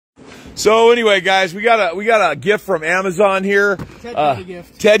So anyway, guys, we got a gift from Amazon here. Ted got a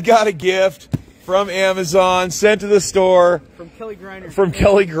gift. Ted got a gift from Amazon, sent to the store. From Kelly Griner. From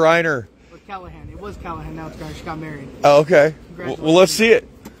Kelly Griner. Or Callahan. It was Callahan. Now it's Griner. She got married. Oh, okay. Well, let's see it.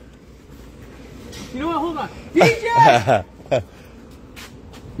 You know what? Hold on. DJ!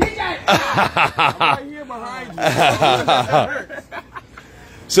 DJ! I'm right here behind you.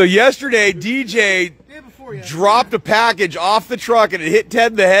 So yesterday, DJ dropped a package off the truck and it hit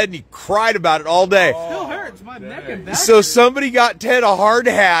Ted in the head and he cried about it all day. It still hurts. My neck and back. So somebody got Ted a hard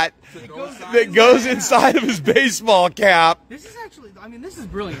hat that goes inside of his baseball cap. This is actually, I mean, this is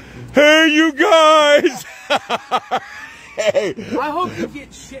brilliant. Hey, you guys! Hey. I hope you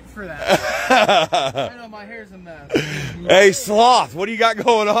get shit for that. I know my hair's a mess. Hey, Sloth, what do you got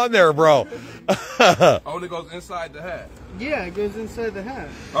going on there, bro? Oh, it goes inside the hat. Yeah, it goes inside the hat.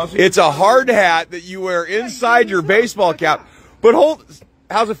 It's a hard hat that you wear inside your baseball cap. But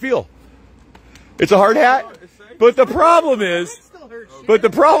how's it feel? It's a hard hat? But the problem is,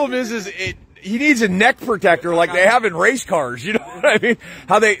 he needs a neck protector like they have in race cars. You know what I mean?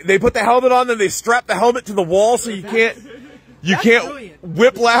 How they put the helmet on, then they strap the helmet to the wall so you can't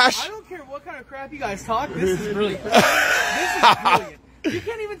whiplash. I don't care what kind of crap you guys talk. This is brilliant. This is brilliant. You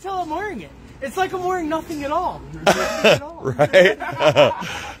can't even tell I'm wearing it. It's like I'm wearing nothing at all. Right? No,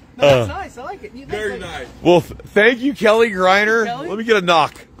 it's nice. I like it. Very nice. Well, thank you, Kelly Griner. Kelly? Let me get a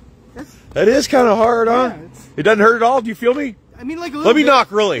knock. That is kind of hard, huh? Yeah, it doesn't hurt at all. Do you feel me? I mean, like a little Let me bit.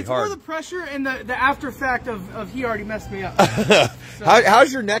 knock really it's hard. It's more the pressure and the after fact of he already messed me up. So,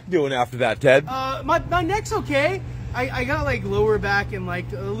 how's your neck doing after that, Ted? My neck's okay. I got like lower back and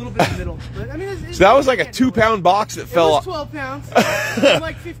like a little bit in the middle. But I mean, it's so that was like a 2-pound box that fell off. It was 12 pounds. I'm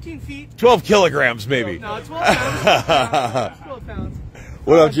like 15 feet. 12 kilograms, maybe. No, 12 pounds. 12 pounds.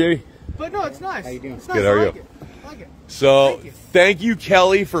 What up, Jimmy? But no, it's nice. How you doing? It's nice. Good, how are you? I like it. So, thank you,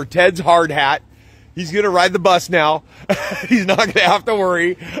 Kelly, for Ted's hard hat. He's going to ride the bus now. He's not going to have to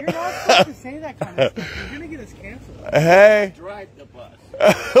worry. You're not supposed to say that kind of stuff. You're going to get us canceled. Hey. Drive the bus.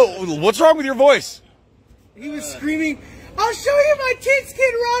 What's wrong with your voice? He was screaming, "I'll show you my tits,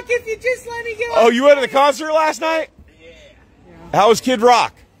 Kid Rock, if you just let me go." Oh, you went to the concert last night? Yeah. How was Kid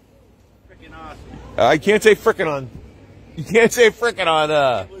Rock? Freaking awesome. I can't say frickin' on. You can't say frickin' on.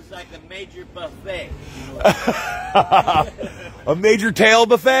 It was like a major buffet. A major tail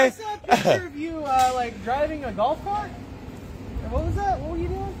buffet? I saw a picture of you like driving a golf cart. What was that? What were you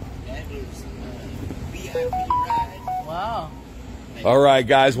doing? That is VIP ride. Wow. All right,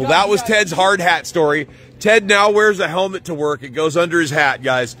 guys. Well, that was Ted's hard hat story. Ted now wears a helmet to work. It goes under his hat,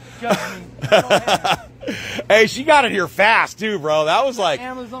 guys. Hey, she got it here fast, too, bro. That was like,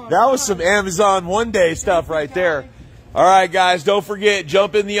 Amazon. that was some Amazon one-day stuff right there. All right, guys, don't forget,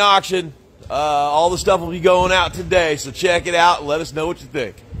 jump in the auction. All the stuff will be going out today, so check it out and let us know what you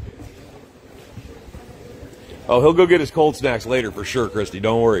think. Oh, he'll go get his cold snacks later for sure, Christy.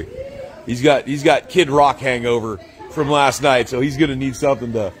 Don't worry. He's got Kid Rock hangover from last night, so he's going to need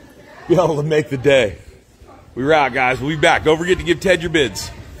something to be able to make the day. We're out, guys. We'll be back. Don't forget to give Ted your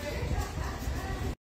bids.